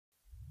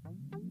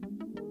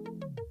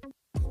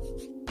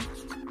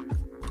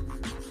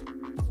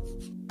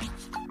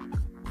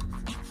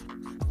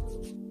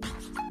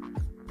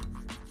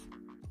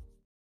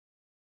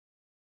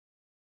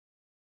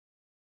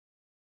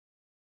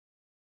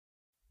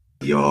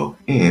Y'all,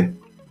 and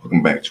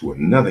welcome back to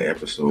another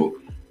episode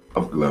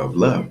of Glove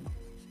Love.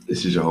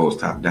 This is your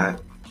host Top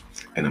Dot,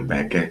 and I'm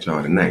back at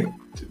y'all tonight.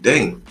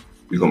 Today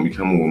we're gonna be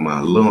coming with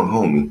my little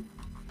homie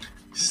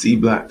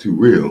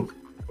C-Block-Too-Real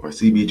or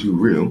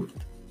CB2Real.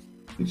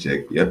 You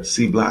check, yep,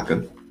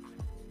 C-Blocka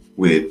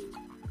with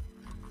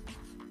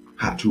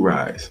Hot to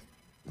Rise,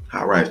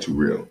 Hot Rise to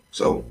Real.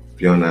 So if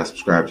y'all not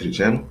subscribed to the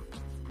channel,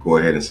 go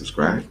ahead and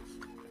subscribe.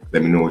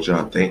 Let me know what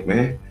y'all think,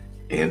 man.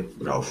 And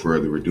without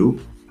further ado,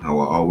 how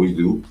I always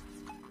do,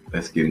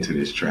 let's get into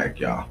this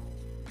track, y'all.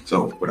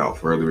 So, without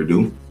further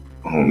ado,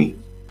 my homie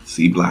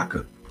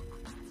C-Blocka,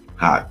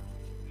 Hot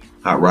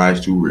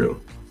Rise to Real.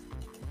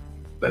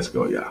 Let's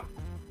go, y'all.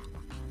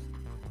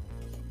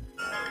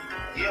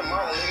 Yeah,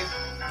 mama,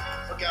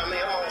 nigga. Fuck y'all,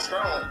 nigga. I'm on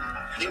strong.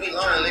 Leave me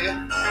alone, nigga.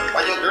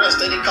 Why your girl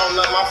steady calling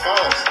up my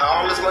phone? Now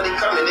all this money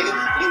coming, nigga.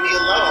 Leave me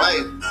alone,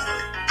 hey.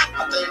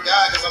 I thank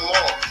God cause I'm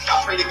on.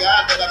 I pray to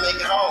God that I make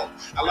it home.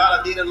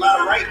 I did a lot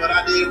of right, but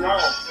I did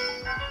wrong.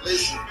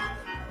 Listen.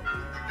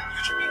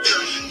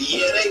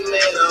 Yeah, they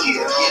mad I'm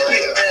gone.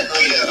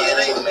 Yeah,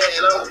 they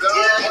mad I'm gone.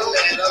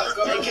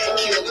 They can't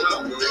kill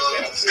my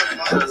boy.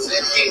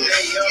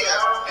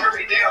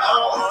 Every day I'm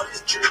on all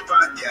this drip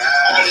I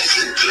got. All this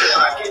drip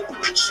I can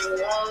put you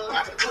on.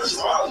 I can put you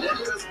on.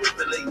 Niggas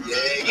whipping the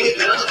Get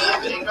it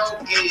up, they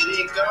gon' get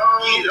it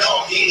gone. Get it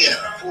on,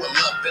 yeah. Pull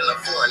up in the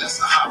foreign, that's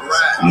a hot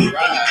ride. Any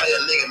play a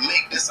nigga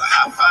make, that's a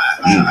hot five.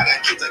 I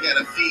got kids I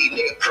gotta feed,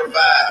 nigga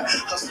provide.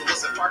 Hustle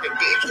was a parking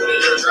big, put it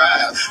in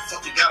drive.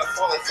 Fuck you got a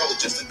phone for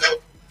just to go.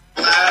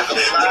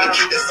 Nigga,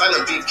 keep that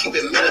silent beef, keep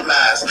it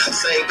minimized.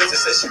 Same bitch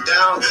that said she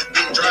down,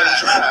 didn't drive.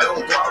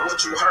 Don't go out what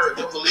you heard,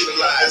 don't believe in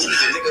lies.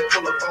 Nigga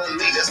pull up on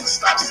me, that's the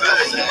stop sign.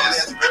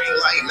 That's green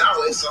light, now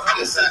it's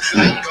 100 side.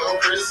 Now you gon'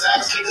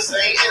 criticize, keep the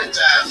same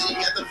energized. You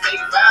got the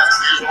fake vibes,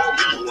 you won't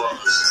give a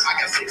I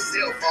got 6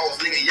 cell phones,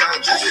 nigga, young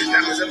just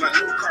diamonds in my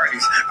new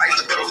Cardis. I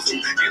used to go to,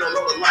 you don't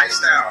know the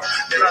lifestyle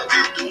that I've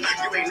been through.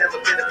 You ain't never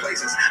been to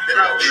places that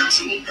I've been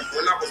to.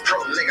 When I was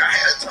broke, nigga, I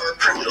had to turn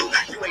criminal.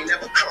 You ain't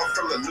never come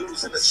from the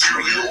news and the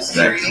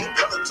Exactly.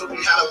 Brother told me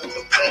how to be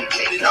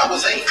dedicated. I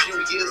was 8 few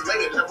years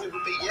later, now we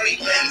would be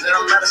 8.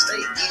 Now I'm out of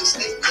state, eating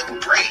steak,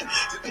 looking great.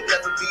 You can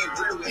never be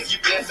real if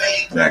you been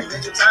fake. Exactly. You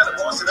had your time to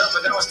boss it up,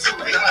 but now it's too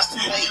late.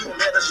 You can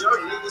let us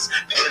young niggas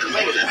get it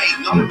later.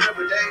 I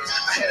remember days,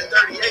 I had a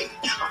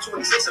 38. I'm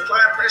 26,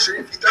 applying pressure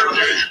if you're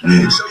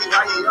 38. Show you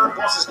how your young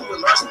bosses do it,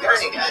 learn some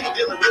game. You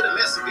dealing with a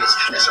messy bitch,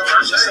 that's your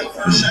first shame.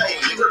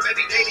 You were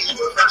baby daddy,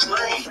 you were first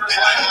lane.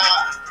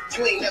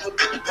 You ain't never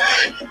been the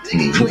pain.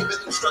 Nigga, you ain't been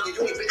through struggle,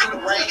 you ain't been through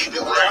the rain.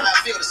 You don't know how I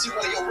feel to see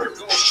one of your rib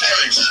goals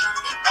change.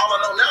 All I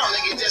know now,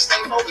 nigga, just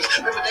stay focused.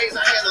 Remember days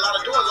I had a lot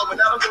of doors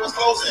open, now them doors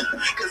closing.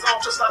 Cause I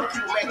don't trust a lot of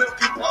people, man, them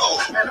people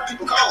old. Man, them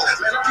people cold.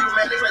 Man, them people,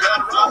 man, they play a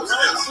lot of roles.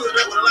 I stood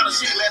up with a lot of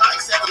shit, man, I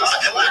accept a lot.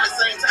 But at the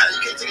same time, you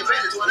can't take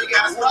advantage of it. They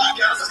got us wrong,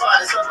 you got us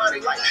fighting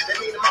somebody like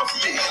that mean the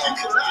most to you. You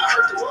cannot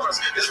hurt the ones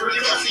that's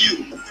really close to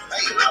you.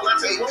 You cannot lie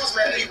to the ones,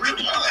 man, they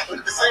really are.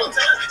 But at the same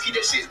time, keep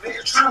that shit being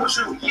true.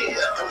 Yeah,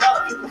 a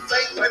lot of people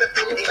fake, right up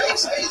in your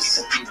face.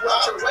 People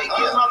out your way,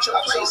 get out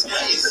your place.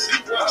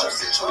 People out your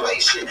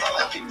situation,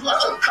 people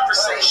out your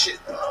conversation.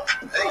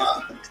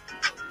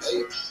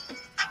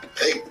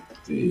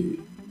 Hey,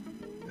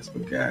 that's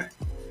my guy.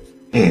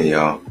 And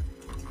y'all,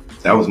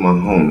 that was my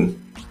homie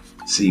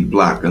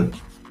C-Blocka,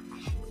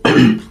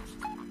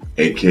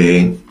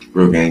 aka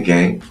Real Gang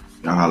Gang.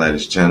 Y'all holla at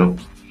his channel.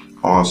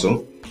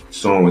 Also, the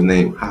song was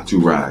named Hot to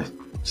Rise.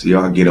 So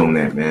y'all get on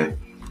that, man.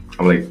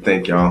 I'd like to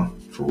thank y'all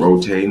for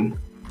rotating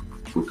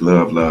with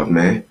Glove Love,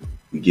 man.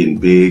 We getting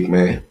big,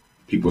 man.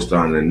 People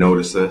starting to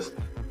notice us.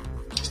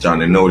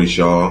 Starting to notice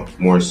y'all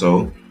more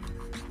so.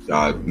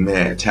 Y'all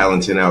mad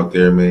talented out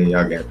there, man.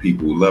 Y'all got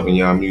people loving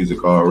y'all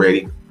music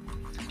already.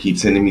 Keep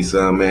sending me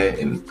some, man,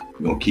 and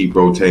we're gonna keep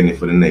rotating it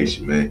for the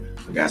nation, man.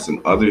 I got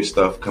some other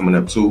stuff coming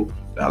up too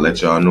that I'll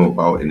let y'all know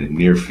about in the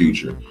near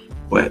future.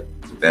 But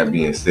with that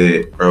being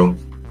said, bro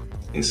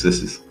and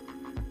sisters,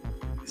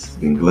 this has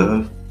been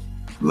Glove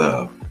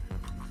Love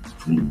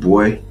from your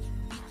boy.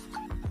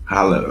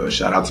 Holla,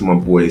 shout out to my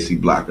boy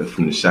C-Blocka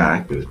from the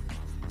Shy, cause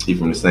he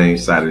from the same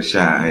side of the Shy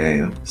I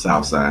am,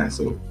 South Side.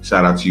 So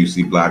shout out to you,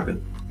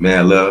 C-Blocka.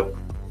 Mad love.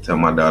 Tell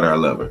my daughter I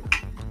love her.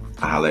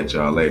 I'll holla at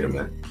y'all later,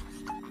 man.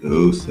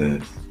 Who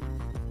says?